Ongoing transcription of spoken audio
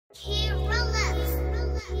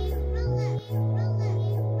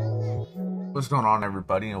What's going on,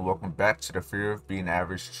 everybody, and welcome back to the Fear of Being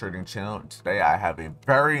Average trading channel. Today I have a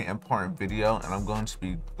very important video, and I'm going to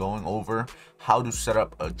be going over how to set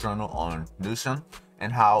up a journal on Notion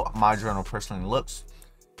and how my journal personally looks.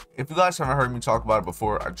 If you guys haven't heard me talk about it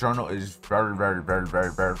before, a journal is very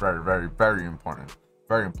important.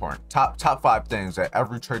 Very important. Top 5 things that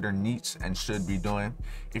every trader needs and should be doing.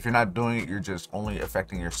 If you're not doing it, you're just only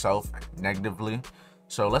affecting yourself negatively.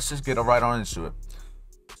 So let's just get right on into it.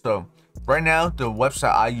 So right now, the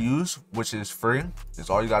website I use, which is free, is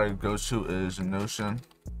all you gotta go to is Notion.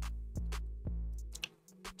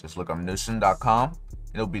 Just look up notion.com.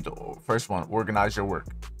 It'll be the first one, organize your work.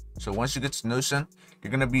 So once you get to Notion,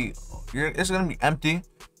 it's gonna be empty,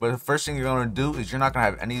 but the first thing you're gonna do is you're not gonna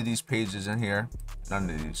have any of these pages in here, none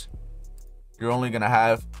of these. You're only gonna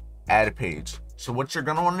have add a page. So what you're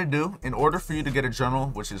gonna want to do in order for you to get a journal,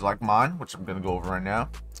 which is like mine, which I'm gonna go over right now,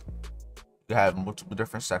 you have multiple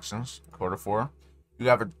different sections. Quarter 4, you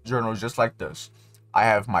have a journal just like this. I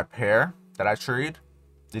have my pair that I trade,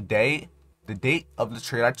 the date of the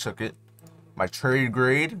trade I took it, my trade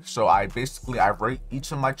grade. So I rate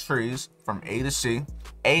each of my trades from A to C.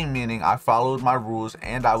 A meaning I followed my rules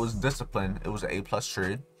and I was disciplined. It was an A+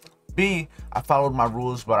 trade. B, I followed my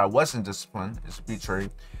rules but I wasn't disciplined. It's a B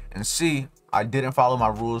trade. And C, I didn't follow my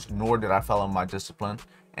rules nor did I follow my discipline,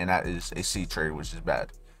 and that is a C trade, which is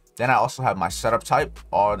bad. Then I also have my setup type,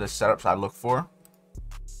 all the setups I look for,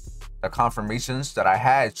 the confirmations that I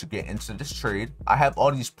had to get into this trade. I have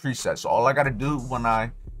all these presets. So all I got to do when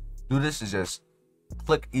I do this is just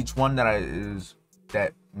click each one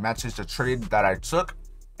that matches the trade that I took,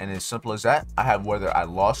 and as simple as that. I have whether I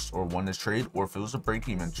lost or won the trade, or if it was a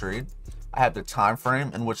break-even trade. I have the time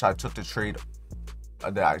frame in which I took the trade,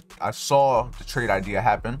 that I saw the trade idea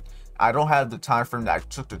happen. I don't have the time frame that I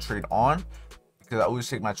took the trade on, because I always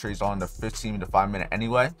take my trades on the 15 to 5 minute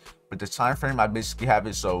anyway. But the time frame, I basically have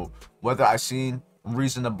it so whether I seen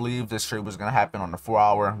reason to believe this trade was gonna happen on the 4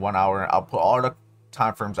 hour, 1 hour, I'll put all the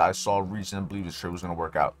time frames I saw reason to believe this trade was gonna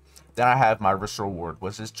work out. Then I have my risk reward.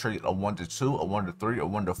 Was this trade a 1 to 2, a 1 to 3, a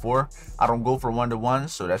 1 to 4? I don't go for 1 to 1,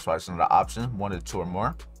 so that's why it's not an option. 1 to 2 or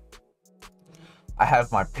more. I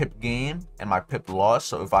have my pip gain and my pip loss.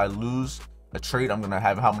 So if I lose a trade, I'm gonna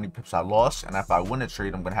have how many pips I lost, and if I win a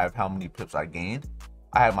trade, I'm gonna have how many pips I gained.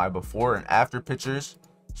 I have my before and after pictures.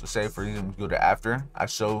 So say for example, go to after, I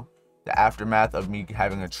show the aftermath of me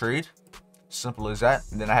having a trade. Simple as that.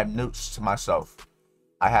 And then I have notes to myself.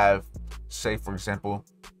 I have, say for example,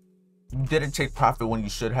 you didn't take profit when you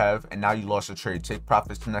should have, and now you lost a trade. Take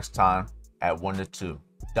profits next time at 1 to 2.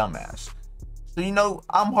 Dumbass. So, you know,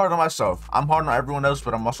 I'm hard on myself. I'm hard on everyone else,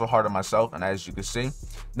 but I'm also hard on myself. And as you can see,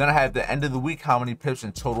 then I have the end of the week, how many pips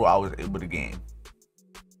in total I was able to gain.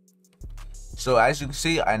 So as you can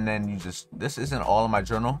see, and then this isn't all in my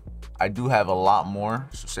journal. I do have a lot more.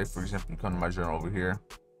 So say for example, you come to my journal over here,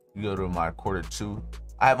 you go to my quarter 2.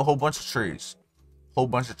 I have a whole bunch of trades.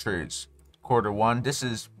 Quarter 1, this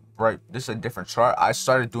is a different chart. I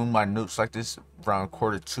started doing my notes like this around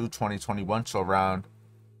quarter 2 2021, so around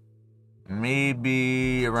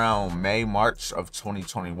maybe around May, March of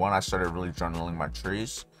 2021, I started really journaling my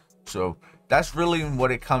trades. So that's really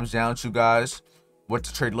what it comes down to, guys. What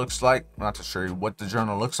the trade looks like, not the trade, what the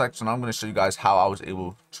journal looks like. So now I'm going to show you guys how I was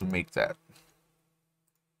able to make that.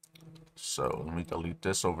 So let me delete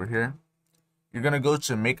this over here. You're going to go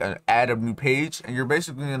to add a new page, and you're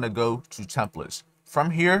basically going to go to templates.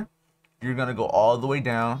 From here, you're going to go all the way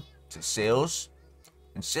down to sales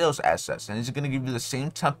and sales assets, and it's going to give you the same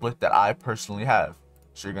template that I personally have.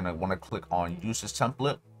 So you're going to want to click on use this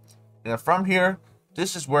template, and then from here,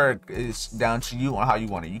 this is where it's down to you on how you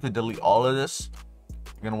want it. You could delete all of this.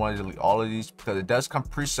 You're going to want to delete all of these because it does come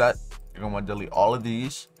preset. You're going to want to delete all of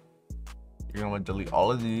these. You're going to want to delete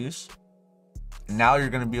all of these. And now you're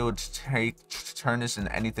going to be able to turn this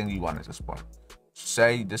into anything you want at this point. So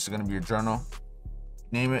say this is going to be your journal.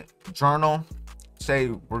 Name it journal. Say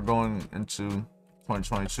we're going into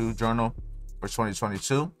 2022 journal for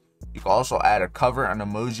 2022. You can also add a cover, an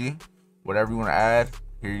emoji, whatever you want to add.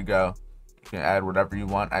 Here you go. You can add whatever you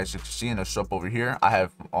want. As you can see in the shop over here, I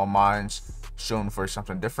have all mines shown for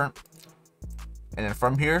something different. And then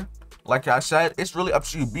from here, like I said, it's really up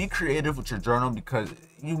to you. Be creative with your journal because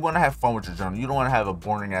you want to have fun with your journal. You don't want to have a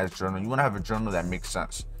boring ass journal. You want to have a journal that makes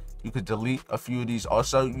sense. You could delete a few of these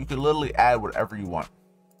also. You could literally add whatever you want.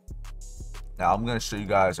 Now I'm going to show you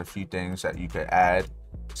guys a few things that you could add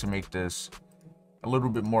to make this a little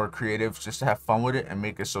bit more creative, just to have fun with it and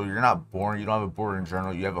make it so you're not boring. You don't have a boring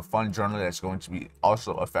journal. You have a fun journal that's going to be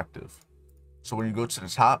also effective. So when you go to the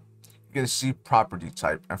top, you're gonna see property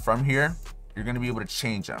type, and from here you're gonna be able to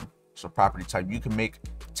change them. So property type, you can make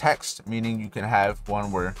text, meaning you can have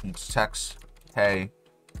one where you text, hey,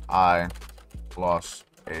 I lost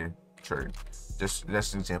a trade. Just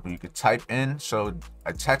that's an example. You could type in. So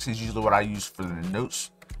a text is usually what I use for the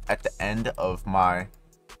notes at the end of my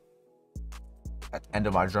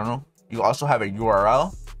journal. You also have a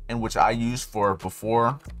URL in which I use for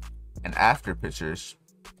before and after pictures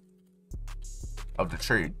of the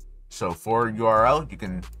trade. So for URL, you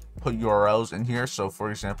can put URLs in here. So for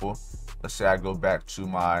example, let's say I go back to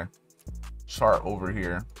my chart over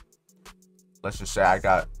here. Let's just say I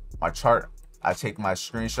got my chart. I take my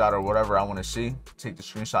screenshot or whatever I want to see, take the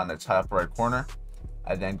screenshot in the top right corner.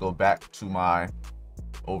 I then go back to my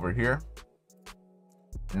over here,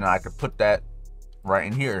 and then I could put that right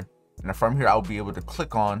in here. And then from here, I'll be able to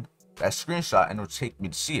click on that screenshot and it'll take me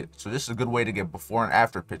to see it. So this is a good way to get before and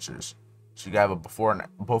after pictures. So you can have a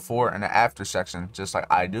before and an after section, just like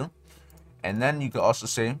I do. And then you can also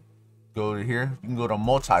say, go to here, you can go to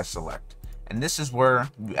multi-select. And this is where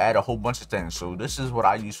you add a whole bunch of things. So this is what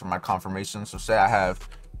I use for my confirmation. So say I have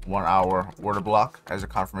 1 hour order block as a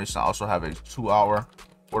confirmation. I also have a 2 hour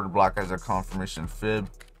order block as a confirmation fib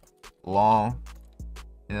long.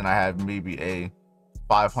 And then I have maybe a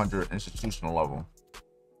 500 institutional level.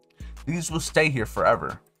 These will stay here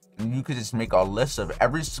forever. And you could just make a list of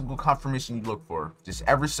every single confirmation you look for. Just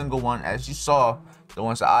every single one. As you saw, the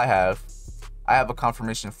ones that I have a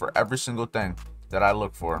confirmation for every single thing that I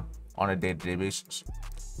look for on a day-to-day basis.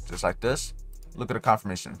 Just like this. Look at the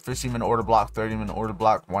confirmation. 15-minute order block, 30-minute order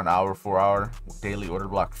block, 1 hour, 4 hour daily order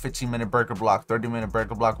block, 15-minute breaker block, 30-minute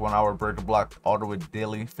breaker block, 1 hour breaker block, all the way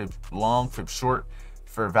daily, fib long, fib short.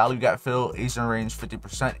 For value gap fill, Asian range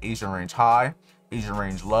 50%, Asian range high, Asian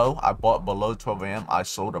range low. I bought below 12 a.m. I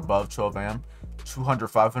sold above 12 a.m. 200,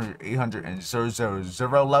 500, 800, and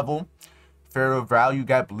 000 level. Fair value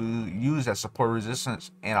gap blue used as support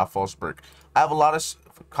resistance, and a false break. I have a lot of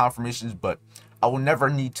confirmations, but I will never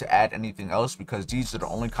need to add anything else because these are the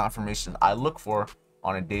only confirmations I look for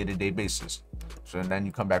on a day-to-day basis. So then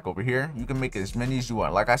you come back over here. You can make as many as you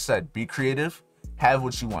want. Like I said, be creative, have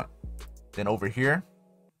what you want. Then over here,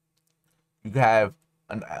 you can have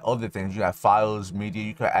other things. You have files, media.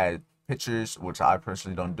 You can add pictures, which I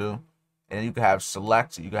personally don't do. And you can have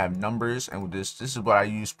select. You can have numbers. And with this is what I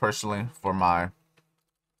use personally for my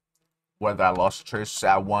whether I lost a trade. Say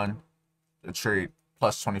I won the trade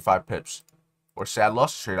plus 25 pips, or say I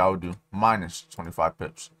lost a trade, I would do minus 25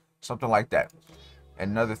 pips, something like that.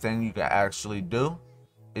 Another thing you can actually do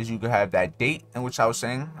is you can have that date in which I was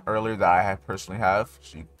saying earlier that I personally have.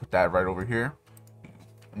 So you can put that right over here.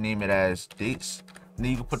 Name it as dates. And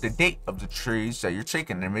then you can put the date of the trades that you're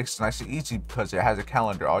taking. And it makes it nice and easy because it has a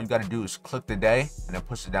calendar. All you got to do is click the day and it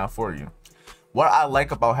puts it down for you. What I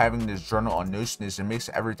like about having this journal on Notion is it makes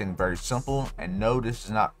everything very simple. And no, this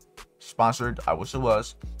is not sponsored. I wish it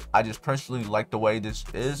was. I just personally like the way this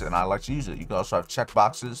is and I like to use it. You can also have check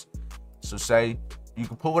boxes. So say you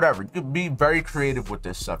can put whatever. You can be very creative with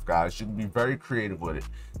this stuff, guys. You can be very creative with it.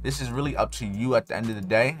 This is really up to you at the end of the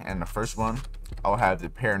day. And the first one, I'll have the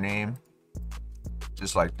pair name,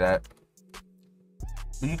 just like that.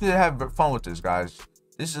 But you can have fun with this, guys.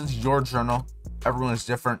 This is your journal. Everyone is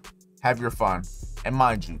different. Have your fun. And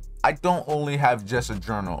mind you, I don't only have just a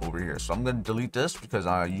journal over here. So I'm going to delete this because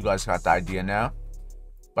you guys got the idea now.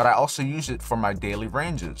 But I also use it for my daily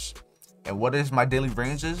ranges. And what is my daily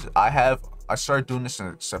ranges? I started doing this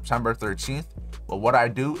on September 13th. But what I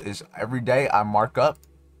do is every day I mark up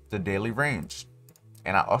the daily range.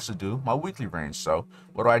 And I also do my weekly range. So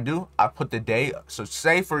what do? I put the day. So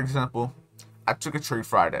say, for example, I took a trade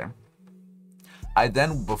Friday. I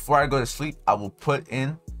then, before I go to sleep, I will put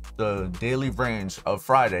in the daily range of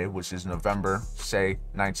Friday, which is November, say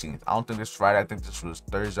 19th. I don't think this Friday. I think this was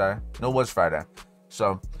Thursday. No, it was Friday.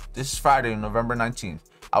 So this is Friday, November 19th.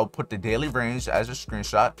 I will put the daily range as a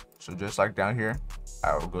screenshot. So just like down here,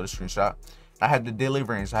 I will go to screenshot. I have the daily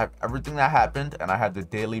range. I have everything that happened, and I have the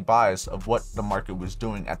daily bias of what the market was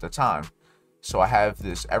doing at the time. So I have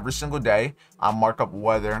this every single day. I mark up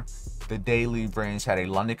whether the daily range had a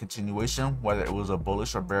London continuation, whether it was a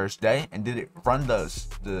bullish or bearish day, and did it run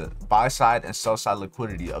the buy side and sell side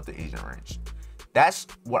liquidity of the Asian range. That's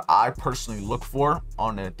what I personally look for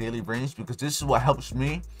on a daily range because this is what helps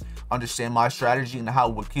me understand my strategy and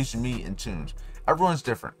what keeps me in tune. Everyone's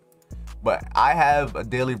different, but I have a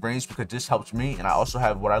daily range because this helps me, and I also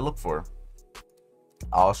have what I look for.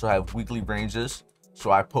 I also have weekly ranges. So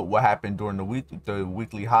I put what happened during the week, the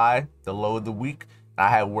weekly high, the low of the week. I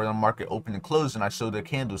have where the market opened and closed, and I show the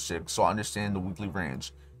candlestick, so I understand the weekly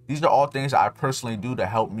range. These are all things I personally do to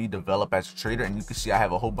help me develop as a trader. And you can see I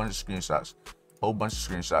have a whole bunch of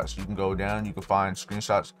screenshots. You can go down, you can find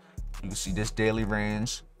screenshots. You can see this daily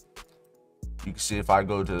range. You can see if I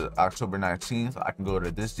go to October 19th, I can go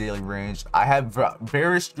to this daily range. I have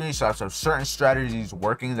various screenshots of certain strategies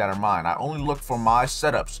working that are mine. I only look for my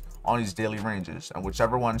setups on these daily ranges, and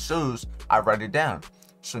whichever one shows, I write it down.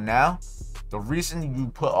 So now, the reason you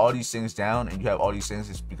put all these things down and you have all these things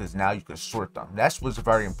is because now you can sort them. That's what's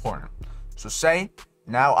very important. So say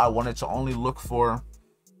now I wanted to only look for,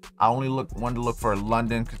 wanted to look for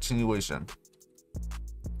London continuation.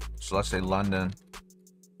 So let's say London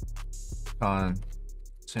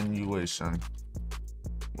continuation.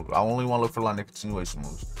 I only want to look for London continuation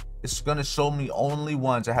moves. It's going to show me only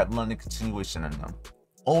ones that have London continuation in them.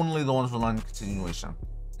 Only the ones with London continuation.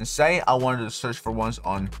 And say I wanted to search for ones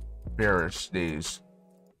on bearish days.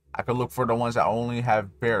 I could look for the ones that only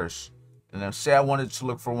have bearish. And then say I wanted to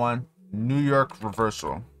look for one New York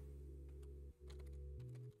reversal.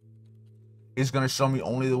 It's going to show me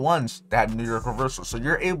only the ones that have New York reversal. So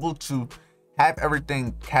you're able to have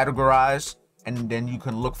everything categorized, and then you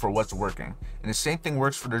can look for what's working. And the same thing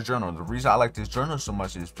works for the journal. The reason I like this journal so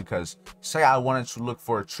much is because say I wanted to look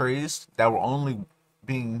for trades that were only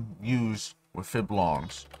being used with fib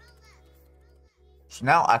longs. So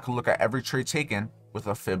now I can look at every trade taken with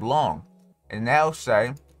a fib long. And now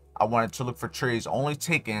say I wanted to look for trades only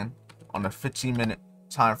taken on a 15-minute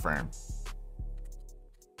time frame.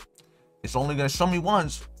 It's only going to show me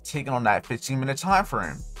ones taken on that 15-minute time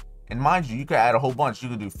frame. And mind you, you could add a whole bunch. You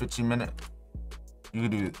could do 15-minute. You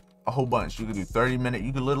could do a whole bunch. You could do 30-minute.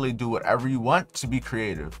 You could literally do whatever you want to be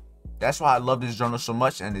creative. That's why I love this journal so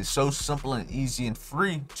much, and it's so simple and easy and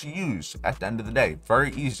free to use at the end of the day.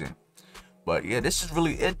 Very easy. But yeah, this is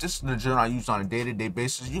really it. This is the journal I use on a day-to-day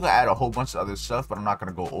basis. You can add a whole bunch of other stuff, but I'm not going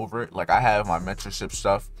to go over it. Like I have my mentorship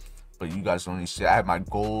stuff, but you guys don't need to see. I have my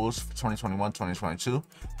goals for 2021, 2022.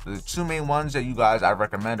 The two main ones that you guys I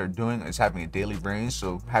recommend are doing is having a daily range.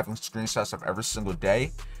 So having screenshots of every single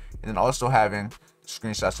day, and then also having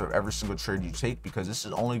screenshots of every single trade you take, because this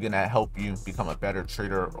is only going to help you become a better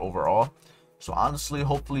trader overall. So honestly,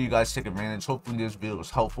 hopefully you guys take advantage. Hopefully this video was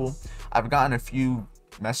helpful. I've gotten a few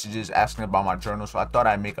messages asking about my journal, so I thought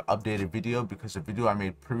I'd make an updated video, because the video I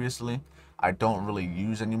made previously I don't really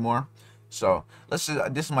use anymore. So this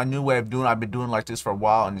is my new way of doing it. I've been doing like this for a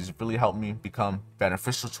while, and it's really helped me become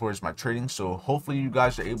beneficial towards my trading. So hopefully you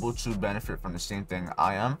guys are able to benefit from the same thing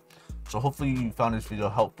I am. So hopefully you found this video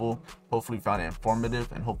helpful, hopefully you found it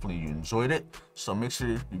informative, and hopefully you enjoyed it. So make sure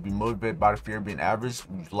you be motivated by the fear of being average.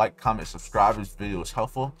 Like, comment, subscribe if this video was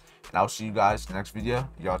helpful, and I'll see you guys in the next video.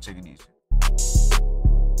 Y'all take it easy.